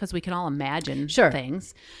envisioning, because we can all imagine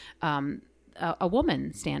things, a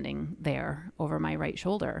woman standing there over my right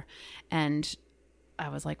shoulder. And I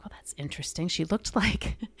was like, well, that's interesting. She looked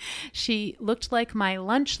like my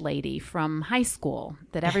lunch lady from high school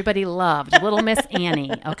that everybody loved, Little Miss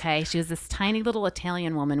Annie. Okay. She was this tiny little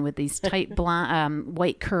Italian woman with these tight blonde,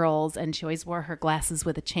 white curls. And she always wore her glasses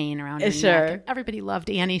with a chain around her neck. Everybody loved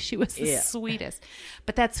Annie. She was the sweetest,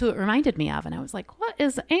 but that's who it reminded me of. And I was like, what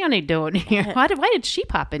is Annie doing here? Why did she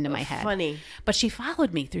pop into my head? Funny. But she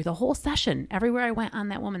followed me through the whole session, everywhere I went on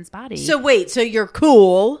that woman's body. So wait, so you're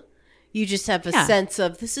cool. You just have a Yeah. sense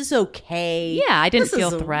of this is okay. Yeah, I didn't This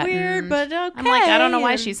feel is threatened. weird, but okay. I'm like, I don't know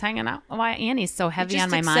why and she's hanging out. Why Annie's so heavy just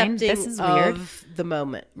on my mind. This accepting is weird. of the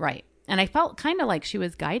moment. Right. And I felt kind of like she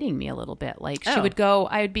was guiding me a little bit. Like she Oh. would go,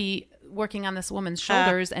 I would be working on this woman's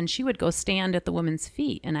shoulders and she would go stand at the woman's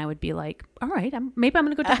feet. And I would be like, all right, maybe I'm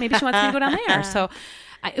going to go down. Maybe she wants me to go down there. So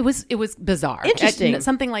it was bizarre. Interesting.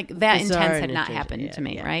 Something like that Bizarre intense had and not interesting. happened Yeah, to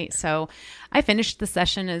me. yeah. Right. So I finished the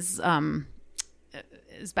session as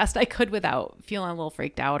best I could without feeling a little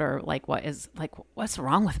freaked out or like, what's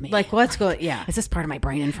wrong with me? Like what's going? Yeah. is this part of my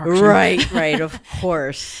brain infarction? Right. Of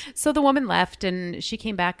course. So the woman left and she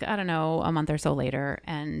came back, I don't know, a month or so later.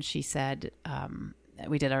 And she said,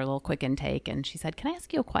 we did our little quick intake and she said, can I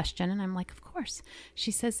ask you a question? And I'm like, of course.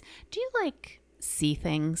 She says, do you like see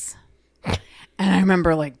things? And I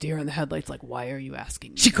remember like deer in the headlights, like, why are you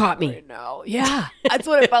asking me? She caught me. Right now? Yeah. That's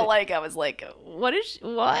what it felt like. I was like,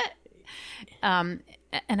 what?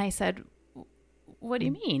 And I said, what do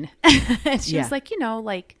you mean? And she Yeah. was like,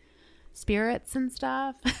 like spirits and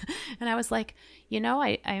stuff. And I was like,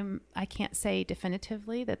 I can't say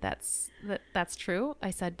definitively that's true. I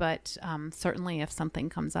said, but certainly if something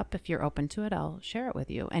comes up, if you're open to it, I'll share it with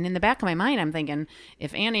you. And in the back of my mind, I'm thinking,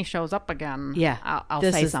 if Annie shows up again, I'll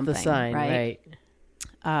this say is something. the sign, right?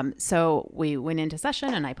 So we went into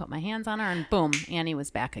session and I put my hands on her and boom, Annie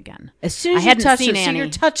was back again. As soon as I you hadn't touch her, seen so Annie. you're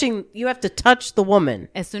touching. You have to touch the woman.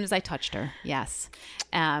 As soon as I touched her, yes.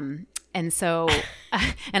 And so,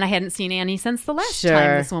 and I hadn't seen Annie since the last Sure.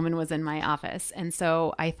 time this woman was in my office. And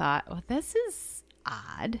so I thought, well, this is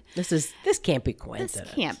odd. This can't be This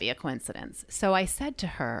coincidence. can't be a coincidence. So I said to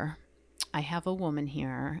her, I have a woman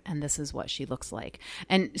here and this is what she looks like.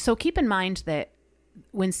 And so keep in mind that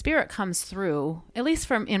when spirit comes through, at least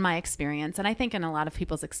from in my experience, and I think in a lot of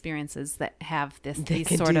people's experiences that have these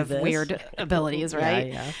can sort do of this. weird abilities, right?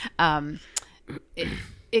 Yeah.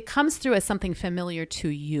 It comes through as something familiar to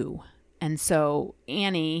you. And so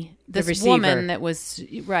Annie, this receiver. woman that was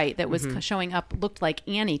showing up looked like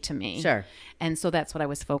Annie to me. Sure. And so that's what I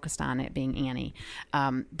was focused on, it being Annie.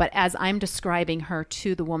 But as I'm describing her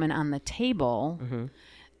to the woman on the table,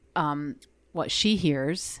 what she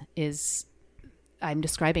hears is I'm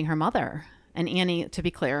describing her mother. And Annie, to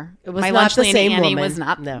be clear, It was my not lunch the lady same Annie woman. was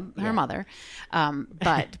not No. her Yeah. mother.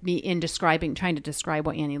 But me in trying to describe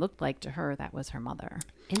what Annie looked like to her, that was her mother.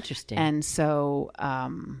 Interesting. And so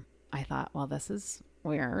I thought, well, this is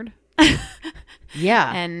weird.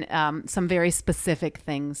 yeah. And some very specific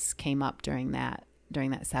things came up during that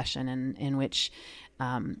session in which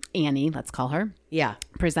Annie, let's call her, yeah.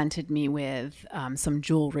 presented me with some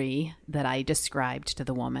jewelry that I described to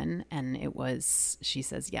the woman. And she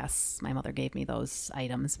says, yes, my mother gave me those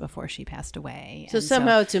items before she passed away. So And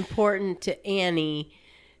somehow it's important to Annie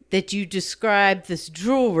that you describe this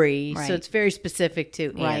jewelry. Right. So it's very specific to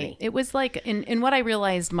Annie. Right. It was like, in what I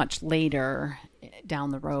realized much later down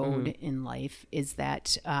the road Mm-hmm. in life is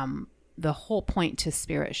that the whole point to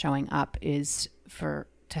spirit showing up is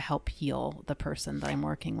to help heal the person that I'm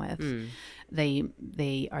working with. Mm.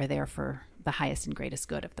 They are there for the highest and greatest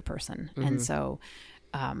good of the person. Mm-hmm. And so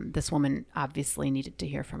this woman obviously needed to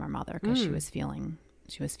hear from her mother because Mm.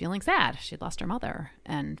 she was feeling sad. She'd lost her mother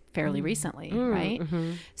and fairly recently, right?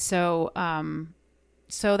 Mm-hmm. So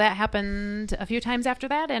so that happened a few times after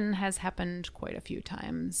that and has happened quite a few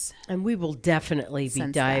times. And we will definitely be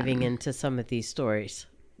Since diving then. into some of these stories.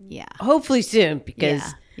 Yeah. Hopefully soon, because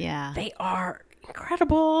Yeah. they are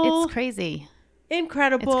incredible. It's crazy.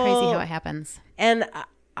 Incredible. It's crazy how it happens. And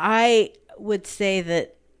I would say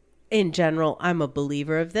that in general, I'm a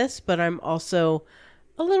believer of this, but I'm also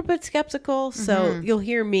a little bit skeptical. So you'll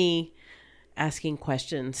hear me asking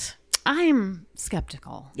questions. I'm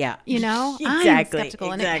skeptical. Yeah. I'm Exactly,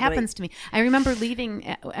 skeptical. And it exactly. happens to me. I remember leaving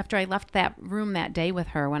after I left that room that day with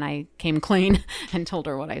her when I came clean and told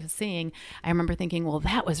her what I was seeing. I remember thinking, well,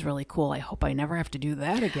 that was really cool. I hope I never have to do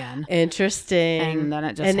that again. Interesting. And then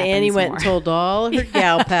it just And Annie happens went more. and told all her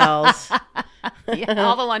gal pals. Yeah,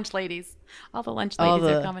 all the lunch ladies. All the lunch ladies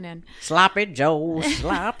are coming in. Sloppy Joe,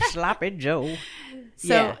 sloppy Joe.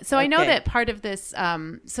 So I know okay. that part of this,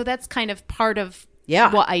 so that's kind of part of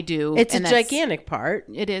Yeah. what I do. It's and a that's- gigantic part.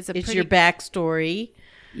 It is a It's pretty, your backstory.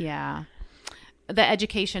 yeah. The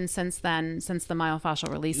education since then, since the myofascial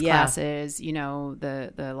release Yeah. classes,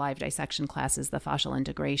 the live dissection classes, the fascial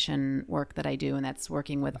integration work that I do, and that's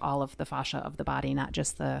working with all of the fascia of the body, not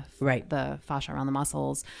just the fascia around the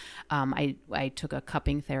muscles. I took a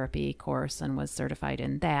cupping therapy course and was certified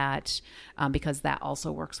in that because that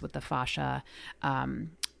also works with the fascia.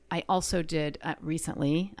 I also did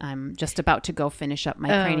recently, I'm just about to go finish up my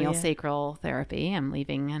cranial sacral therapy. I'm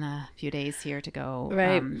leaving in a few days here to go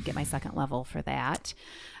get my second level for that.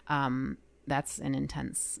 That's an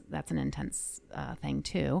intense thing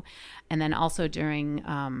too. And then also during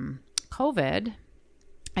COVID,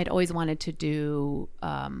 I'd always wanted to do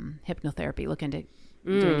hypnotherapy, look into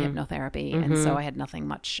doing hypnotherapy. And so I had nothing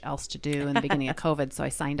much else to do in the beginning of COVID. So I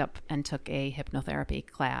signed up and took a hypnotherapy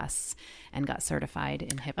class and got certified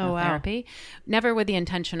in hypnotherapy. Never with the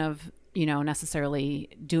intention of, necessarily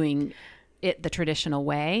doing it the traditional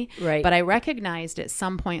way. Right. But I recognized at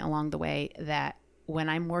some point along the way that when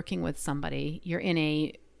I'm working with somebody, you're in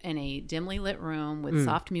a dimly lit room with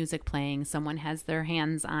soft music playing. Someone has their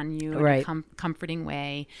hands on you in a comforting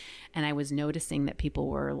way. And I was noticing that people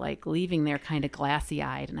were like leaving there kind of glassy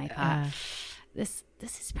eyed. And I thought, this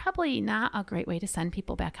is probably not a great way to send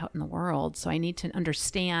people back out in the world. So I need to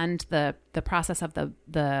understand the process of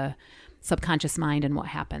the subconscious mind and what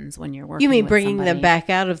happens when you're working. You mean with bringing somebody. them back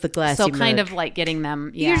out of the glassy So mode. kind of like getting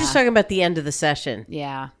them. Yeah. You're just talking about the end of the session.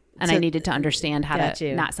 Yeah. And So- I needed to understand how Got to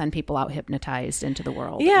you. not send people out hypnotized into the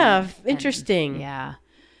world. Yeah, And- interesting. yeah.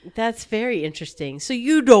 That's very interesting. So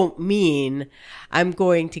you don't mean I'm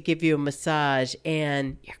going to give you a massage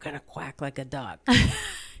and you're going to quack like a dog.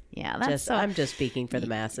 Yeah. That's so. I'm just speaking for the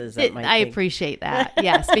masses. That might I think. appreciate that.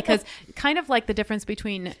 Yes. Because kind of like the difference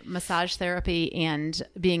between massage therapy and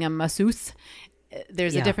being a masseuse,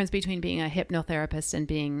 there's a difference between being a hypnotherapist and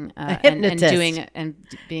being hypnotist. and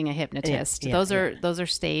being a hypnotist. Yeah, those are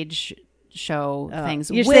stage show things.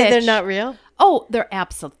 You say they're not real? Oh, they're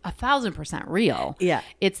absolutely 1,000% real. Yeah.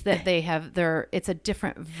 It's that they have it's a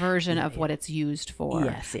different version of what it's used for.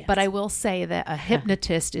 Yes. But I will say that a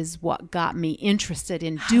hypnotist is what got me interested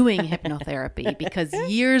in doing hypnotherapy because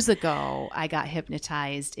years ago I got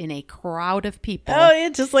hypnotized in a crowd of people. Oh, yeah,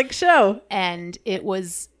 just like show. And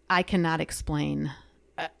I cannot explain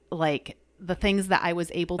like the things that I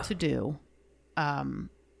was able to do.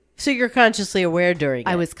 So you're consciously aware during it.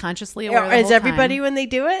 I was consciously aware. The Is whole everybody time. when they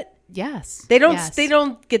do it? Yes. They don't. Yes. They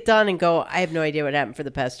don't get done and go. I have no idea what happened for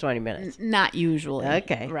the past 20 minutes. Not usually.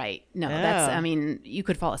 Okay. Right. No, Oh. you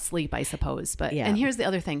could fall asleep, I suppose. But, Yeah. and here's the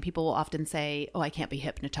other thing. People will often say, oh, I can't be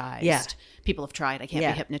hypnotized. Yeah. People have tried. I can't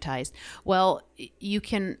Yeah. be hypnotized. Well, you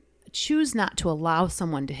can choose not to allow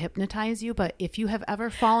someone to hypnotize you. But if you have ever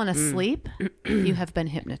fallen asleep, you have been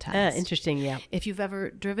hypnotized. Interesting. Yeah. If you've ever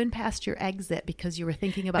driven past your exit because you were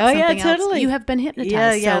thinking about Oh, yeah, something else, totally. you have been hypnotized.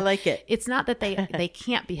 Yeah. Yeah. I So like it. it's not that they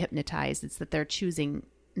can't be hypnotized. It's that they're choosing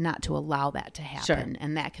not to allow that to happen. Sure.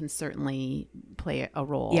 And that can certainly play a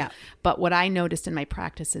role. Yeah. But what I noticed in my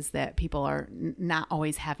practice is that people are not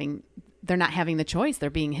always they're not having the choice.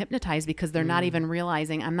 They're being hypnotized because they're not even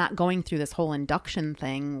realizing I'm not going through this whole induction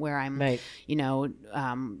thing where I'm, Right.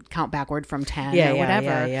 count backward from 10 Yeah, or yeah,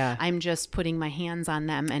 whatever. yeah. I'm just putting my hands on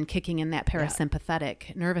them and kicking in that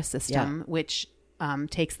parasympathetic nervous system, which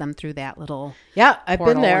takes them through that little Yeah. I've been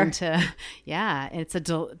portal there. it's a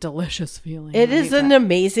delicious feeling. It is right? an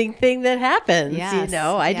amazing thing that happens.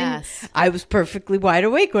 Yes, I was perfectly wide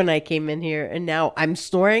awake when I came in here and now I'm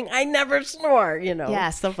snoring. I never snore,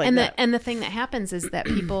 Yes. stuff like and that. And the thing that happens is that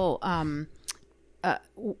people,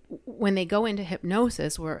 when they go into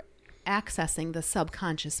hypnosis, we're accessing the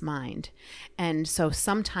subconscious mind. And so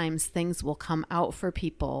sometimes things will come out for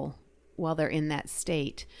people while they're in that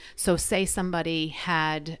state. So say somebody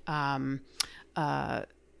had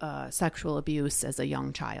sexual abuse as a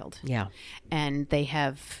young child. Yeah. And they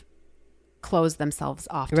have closed themselves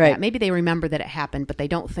off to Right. that. Maybe they remember that it happened, but they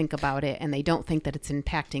don't think about it and they don't think that it's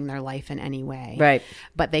impacting their life in any way. Right.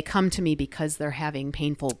 But they come to me because they're having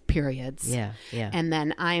painful periods. Yeah. Yeah. And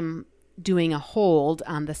then I'm doing a hold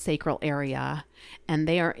on the sacral area and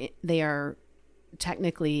they are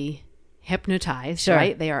technically hypnotized, Sure.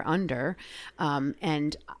 right? They are under.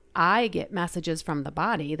 And I get messages from the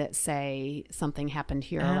body that say something happened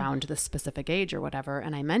here around this specific age or whatever,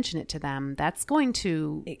 and I mention it to them. That's going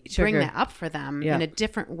to bring Trigger. that up for them Yeah. in a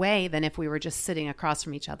different way than if we were just sitting across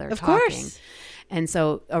from each other Of talking. course. And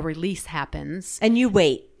so a release happens. And you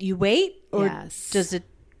wait, or Yes. does it?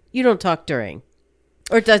 You don't talk during,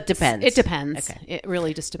 or it does depends. It depends. Okay. It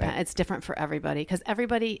really just depends. It's different for everybody because every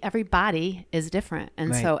body is different. And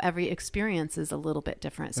Right. so every experience is a little bit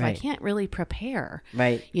different. So I Right. can't really prepare.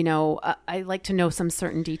 Right. I like to know some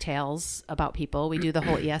certain details about people. We do the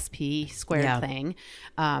whole ESP squared Yeah. thing.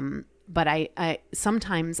 But I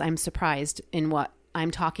sometimes I'm surprised in what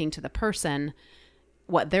I'm talking to the person,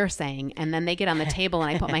 what they're saying. And then they get on the table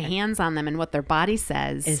and I put my hands on them and what their body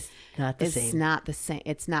says It's not the is same. not the same.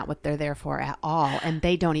 It's not what they're there for at all. And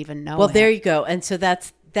they don't even know Well, it. there you go. And so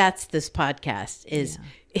that's this podcast is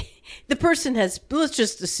the person let's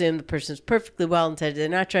just assume the person's perfectly well intended. They're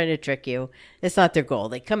not trying to trick you. It's not their goal.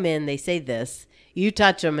 They come in, they say this, you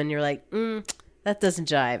touch them, and you're like, that doesn't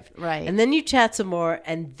jive. Right. And then you chat some more,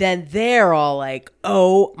 and then they're all like,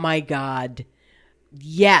 oh my God,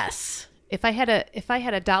 yes. If I had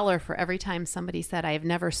a dollar for every time somebody said, I have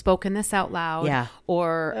never spoken this out loud, Yeah.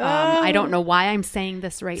 or I don't know why I'm saying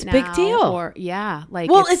this right now. It's a big deal. Or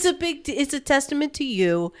it's a testament to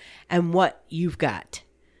you and what you've got.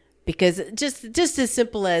 Because just as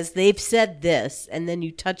simple as they've said this, and then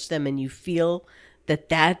you touch them and you feel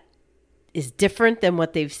that is different than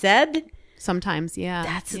what they've said. Sometimes, yeah.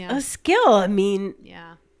 That's yeah. a skill. I mean,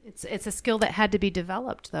 Yeah. It's a skill that had to be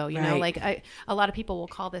developed, though. You know, Right. like a lot of people will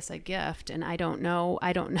call this a gift, and I don't know.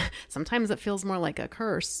 Sometimes it feels more like a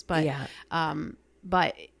curse, but Yeah.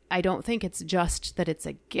 But I don't think it's just that it's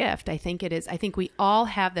a gift. I think it is. I think we all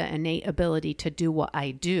have the innate ability to do what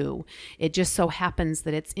I do. It just so happens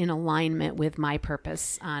that it's in alignment with my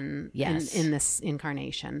purpose Yes. in this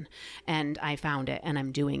incarnation, and I found it, and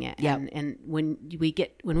I'm doing it. Yep. And when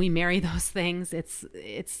we marry those things, it's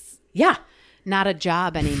yeah. not a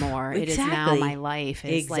job anymore. It is now Exactly. my life.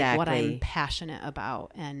 It's like what I'm Exactly. passionate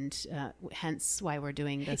about, and hence why we're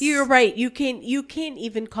doing this. You're right. You can't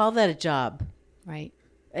even call that a job. Right.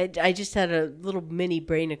 I just had a little mini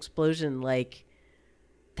brain explosion. Like,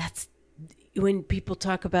 that's when people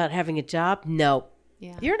talk about having a job. No,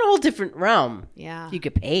 Yeah. you're in a whole different realm. Yeah. You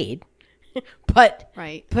get paid, but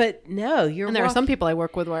Right. no, you're. And there are some people I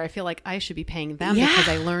work with where I feel like I should be paying them Yeah. because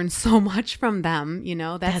I learned so much from them. You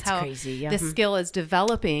know, that's how crazy. Yeah. this skill is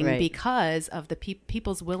developing Right. because of the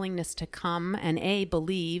people's willingness to come and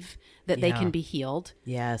believe that they Yeah. can be healed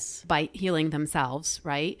Yes. by healing themselves,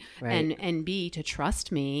 right? Right. And B, to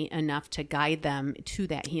trust me enough to guide them to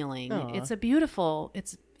that healing. Aw. It's beautiful.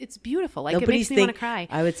 Like, it makes me want to cry.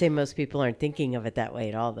 I would say most people aren't thinking of it that way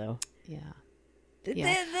at all, though. Yeah.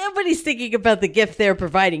 Yeah. Nobody's thinking about the gift they're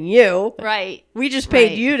providing you. Right. We just paid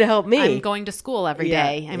Right. you to help me. I'm going to school every Yeah,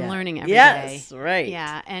 day. I'm yeah. learning every day. Yes, right.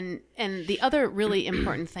 Yeah, and the other really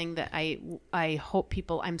important thing that I hope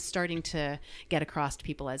I'm starting to get across to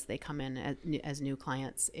people as they come in as new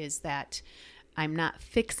clients is that I'm not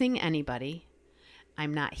fixing anybody.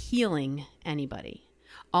 I'm not healing anybody.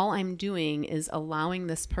 All I'm doing is allowing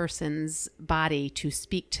this person's body to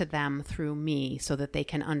speak to them through me so that they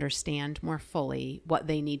can understand more fully what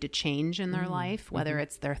they need to change in their life, whether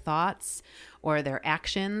it's their thoughts or their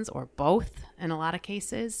actions or both in a lot of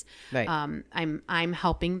cases. Right. I'm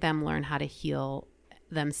helping them learn how to heal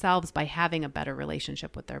themselves by having a better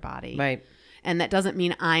relationship with their body. Right. And that doesn't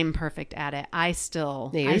mean I'm perfect at it. You're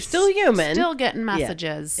still human. Still getting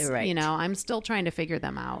messages. Yeah, right. You know, I'm still trying to figure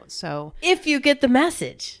them out. So If you get the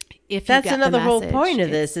message. if That's you get another the whole message, point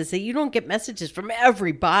of this is that you don't get messages from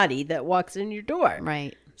everybody that walks in your door.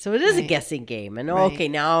 Right. So it is a Right. guessing game. And Right. okay,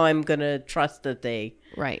 now I'm going to trust that they.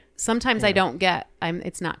 Right. Sometimes I don't get,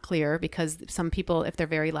 it's not clear because some people, if they're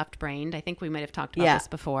very left-brained, I think we might have talked about Yeah. this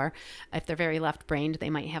before. If they're very left-brained, they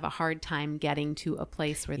might have a hard time getting to a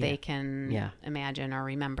place where they can Yeah. imagine or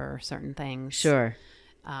remember certain things. Sure.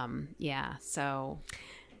 Yeah. So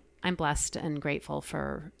I'm blessed and grateful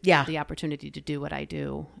for Yeah. the opportunity to do what I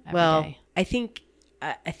do every Well, day. I think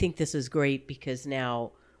this is great because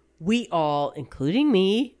now we all, including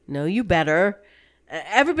me, know you better.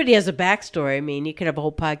 Everybody has a backstory. I mean, you could have a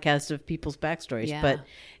whole podcast of people's backstories, Yeah. but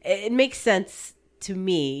it makes sense to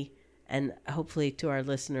me and hopefully to our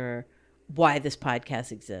listener why this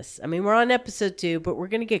podcast exists. I mean, we're on episode 2, but we're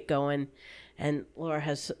going to get going. And Laura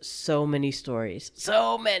has so many stories.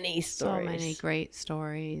 So many stories. So many great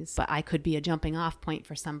stories. But I could be a jumping off point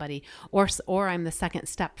for somebody, or I'm the second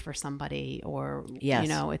step for somebody, or Yes. you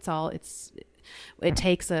know, it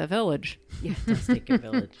takes a village. Yeah, it does take a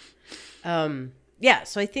village. Yeah,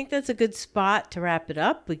 so I think that's a good spot to wrap it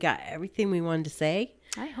up. We got everything we wanted to say.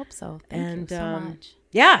 I hope so. Thank you so much.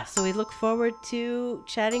 Yeah, so we look forward to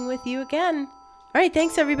chatting with you again. All right,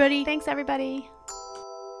 thanks everybody. Thanks, everybody.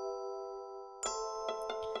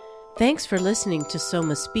 Thanks for listening to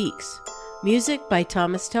Soma Speaks. Music by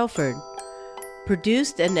Thomas Telford.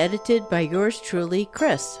 Produced and edited by yours truly,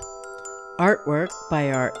 Chris. Artwork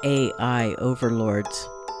by our AI overlords.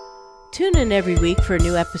 Tune in every week for a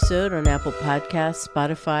new episode on Apple Podcasts,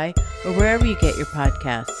 Spotify, or wherever you get your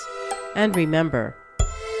podcasts. And remember,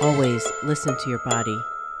 always listen to your body.